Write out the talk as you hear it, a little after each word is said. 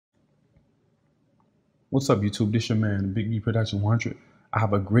What's up, YouTube? This your man, Big B Production 100. I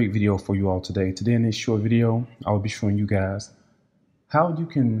have a great video for you all today. Today in this short video, I will be showing you guys how you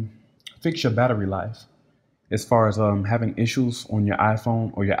can fix your battery life as far as having issues on your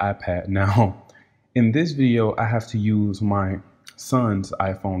iPhone or your iPad. Now, in this video, I have to use my son's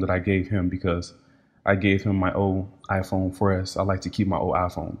iPhone that I gave him because I gave him my old iPhone 4S. I like to keep my old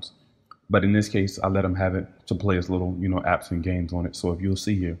iPhones. But in this case, I let him have it to play his little, apps and games on it. So if you'll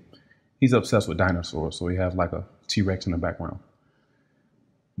see here, he's obsessed with dinosaurs, so he has like a T-Rex in the background.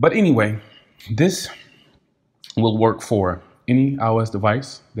 But anyway, this will work for any iOS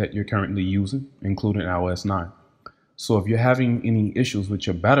device that you're currently using, including iOS 9. So if you're having any issues with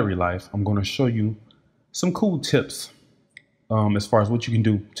your battery life, I'm going to show you some cool tips as far as what you can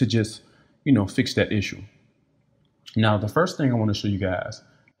do to just, fix that issue. Now, the first thing I want to show you guys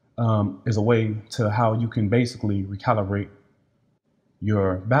is a way to how you can basically recalibrate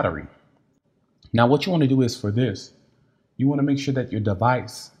your battery. Now, what you want to do is for this, you want to make sure that your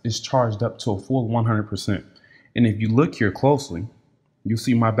device is charged up to a full 100%. And if you look here closely, you'll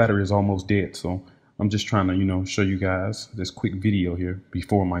see my battery is almost dead. So I'm just trying to, show you guys this quick video here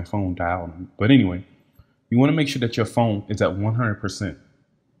before my phone died on. But anyway, you want to make sure that your phone is at 100%.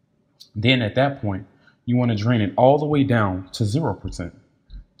 Then at that point, you want to drain it all the way down to 0%,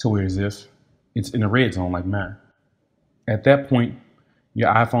 to where as if it's in the red zone like mine. At that point,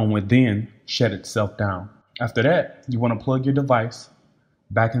 your iPhone would then shut itself down. After that, you want to plug your device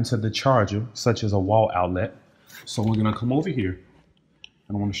back into the charger, such as a wall outlet. So we're going to come over here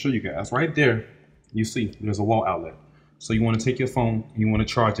and I want to show you guys right there. You see there's a wall outlet. So you want to take your phone and you want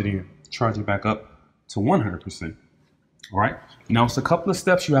to charge it back up to 100%. All right. Now it's a couple of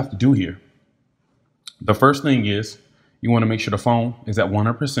steps you have to do here. The first thing is you want to make sure the phone is at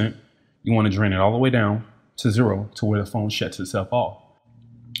 100%. You want to drain it all the way down to 0 to where the phone shuts itself off.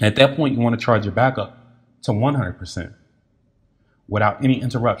 At that point, you want to charge your backup to 100% without any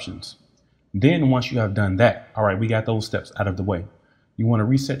interruptions. Then once you have done that, all right, we got those steps out of the way. You want to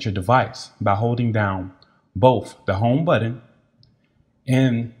reset your device by holding down both the home button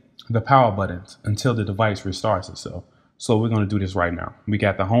and the power buttons until the device restarts itself. So we're going to do this right now. We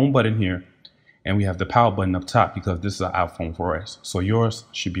got the home button here and we have the power button up top because this is an iPhone 4S. So yours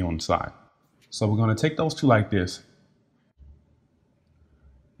should be on the side. So we're going to take those two like this.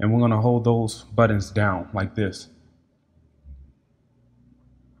 And we're going to hold those buttons down like this.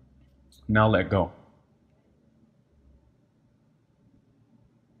 Now let go.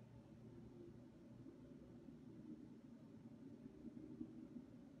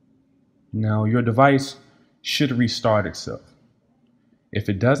 Now your device should restart itself. If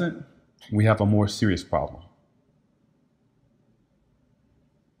it doesn't, we have a more serious problem.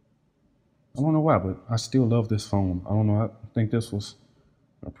 I don't know why, but I still love this phone. I don't know. I think this was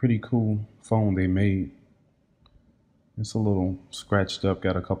a pretty cool phone they made. It's a little scratched up,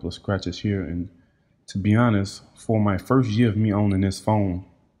 got a couple of scratches here. And to be honest, for my first year of me owning this phone,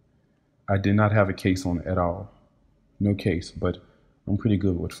 I did not have a case on it at all. No case, but I'm pretty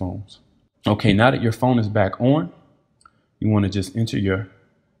good with phones. Okay, now that your phone is back on, you want to just enter your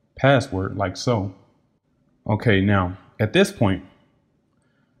password like so. Okay, now at this point,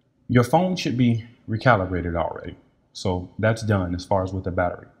 your phone should be recalibrated already. So that's done as far as with the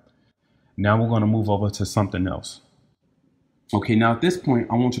battery. Now we're going to move over to something else. Okay, now at this point,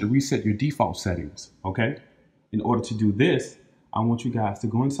 I want you to reset your default settings, okay? In order to do this, I want you guys to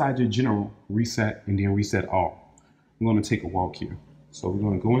go inside your general, reset, and then reset all. I'm going to take a walk here. So we're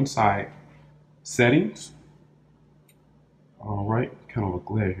going to go inside settings. All right, kind of a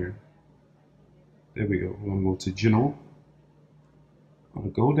glare here. There we go. We're going to go to general. I'm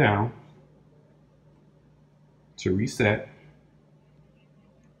going to go down to reset,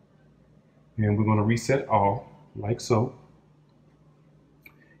 and we're going to reset all like so.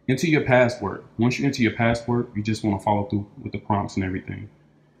 Enter your password. Once you enter your password, you just want to follow through with the prompts and everything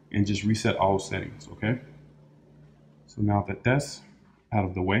and just reset all settings. Okay, so now that that's out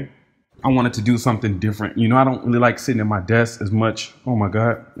of the way, I wanted to do something different. I don't really like sitting at my desk as much. Oh my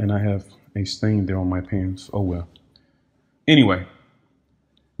god, and I have a stain there on my pants. Oh well. Anyway,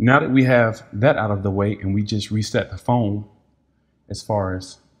 now that we have that out of the way and we just reset the phone as far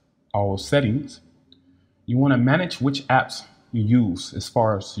as all settings, you want to manage which apps you use as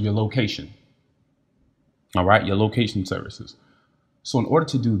far as your location. All right, your location services. So in order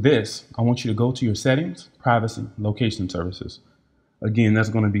to do this, I want you to go to your settings, privacy, location services. Again, that's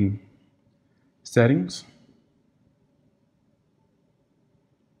going to be settings,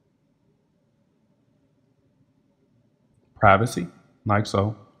 privacy, like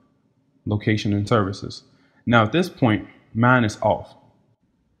so, location and services. Now at this point, mine is off.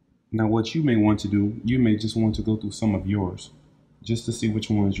 Now, what you may want to do, you may just want to go through some of yours just to see which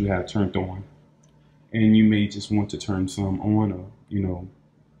ones you have turned on. And you may just want to turn some on, or,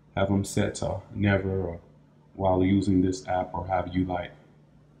 have them set to never, or while using this app, or however you like.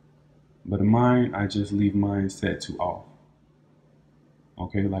 But in mine, I just leave mine set to off.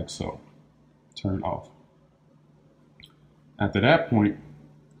 Okay, like so. Turn off. After that point,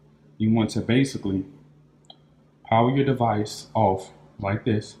 you want to basically power your device off like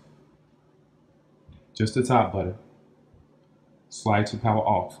this. Just the top button. Slide to power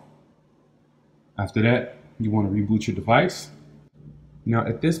off. After that, you want to reboot your device. Now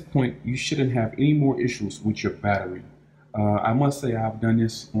at this point, you shouldn't have any more issues with your battery. I must say I've done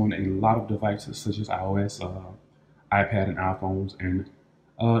this on a lot of devices such as iOS, iPad, and iPhones, and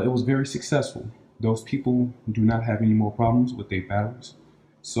it was very successful. Those people do not have any more problems with their batteries.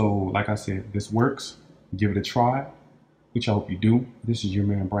 So like I said, this works. Give it a try, which I hope you do. This is your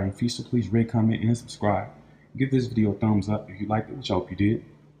man Brian Feaster. Please rate, comment, and subscribe. Give this video a thumbs up if you liked it, which I hope you did.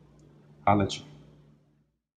 I'll let you.